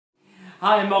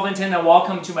Hi, I'm Melvin Tan and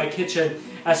welcome to my kitchen.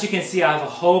 As you can see, I have a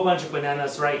whole bunch of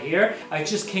bananas right here. I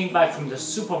just came back from the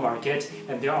supermarket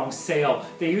and they're on sale.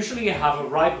 They usually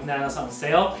have ripe bananas on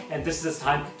sale and this is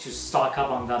time to stock up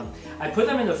on them. I put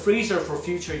them in the freezer for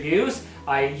future use.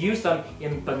 I use them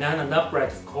in banana nut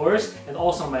bread, of course, and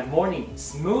also my morning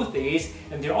smoothies.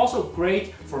 And they're also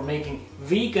great for making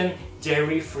vegan,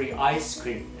 dairy-free ice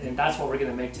cream. And that's what we're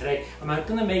gonna make today. I'm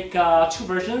gonna make two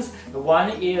versions. The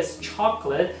one is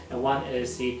chocolate and one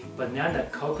is the banana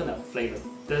coconut flavor.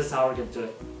 This is how we're gonna do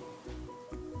it.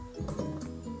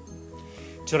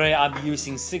 Today I'm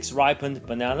using 6 ripened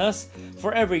bananas.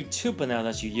 For every 2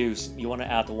 bananas you use, you want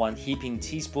to add 1 heaping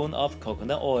teaspoon of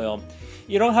coconut oil.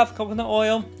 You don't have coconut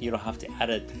oil, you don't have to add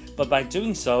it. But by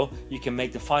doing so, you can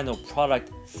make the final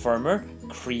product firmer,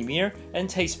 creamier, and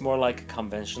taste more like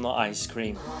conventional ice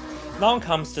cream. Now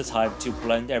comes the time to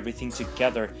blend everything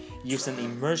together. Use an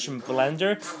immersion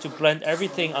blender to blend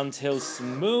everything until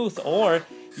smooth, or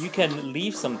you can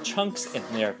leave some chunks in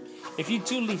there. If you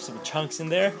do leave some chunks in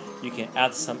there, you can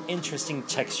add some interesting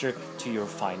texture to your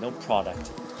final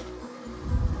product.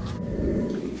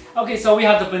 Okay, so we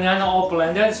have the banana all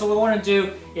blended. So what we want to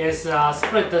do is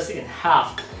split this in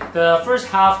half. The first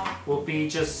half will be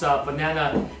just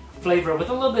banana flavor with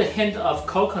a little bit hint of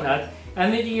coconut.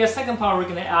 And then the second part, we're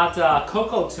going to add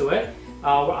cocoa to it.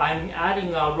 I'm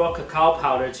adding raw cacao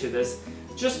powder to this.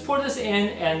 Just pour this in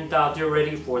and they're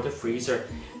ready for the freezer.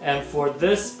 And for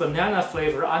this banana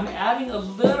flavor, I'm adding a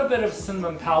little bit of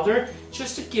cinnamon powder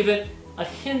just to give it a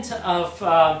hint of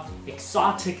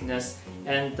exoticness.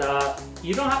 And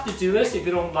you don't have to do this if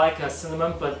you don't like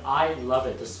cinnamon, but I love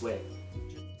it this way.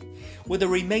 With the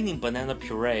remaining banana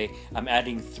puree, I'm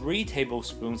adding 3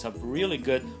 tablespoons of really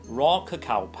good raw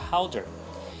cacao powder.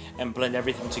 And blend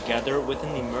everything together with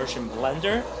an immersion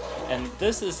blender. And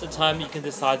this is the time you can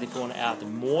decide if you want to add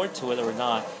more to it or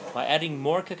not. By adding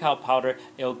more cacao powder,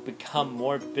 it will become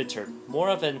more bitter, more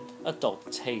of an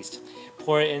adult taste.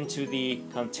 Pour it into the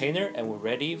container and we're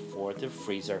ready for the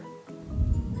freezer.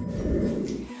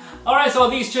 Alright, so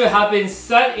these two have been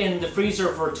set in the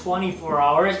freezer for 24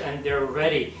 hours and they're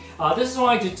ready. This is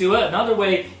one way to do it. Another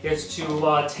way is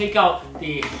to take out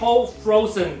the whole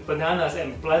frozen bananas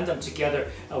and blend them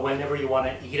together whenever you want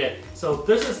to eat it. So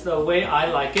this is the way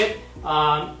I like it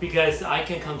because I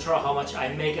can control how much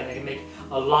I make and I can make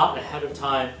a lot ahead of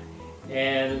time.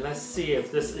 And let's see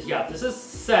if this is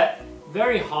set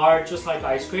very hard, just like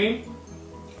ice cream,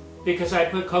 because I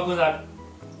put coconut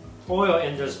oil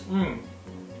in this.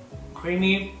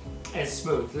 Creamy and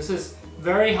smooth. This is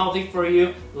very healthy for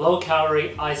you,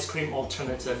 low-calorie ice cream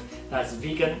alternative that's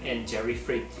vegan and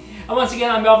dairy-free. And once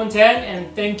again, I'm Melvin Tan,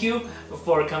 and thank you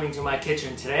for coming to my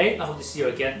kitchen today. I hope to see you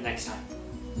again next time.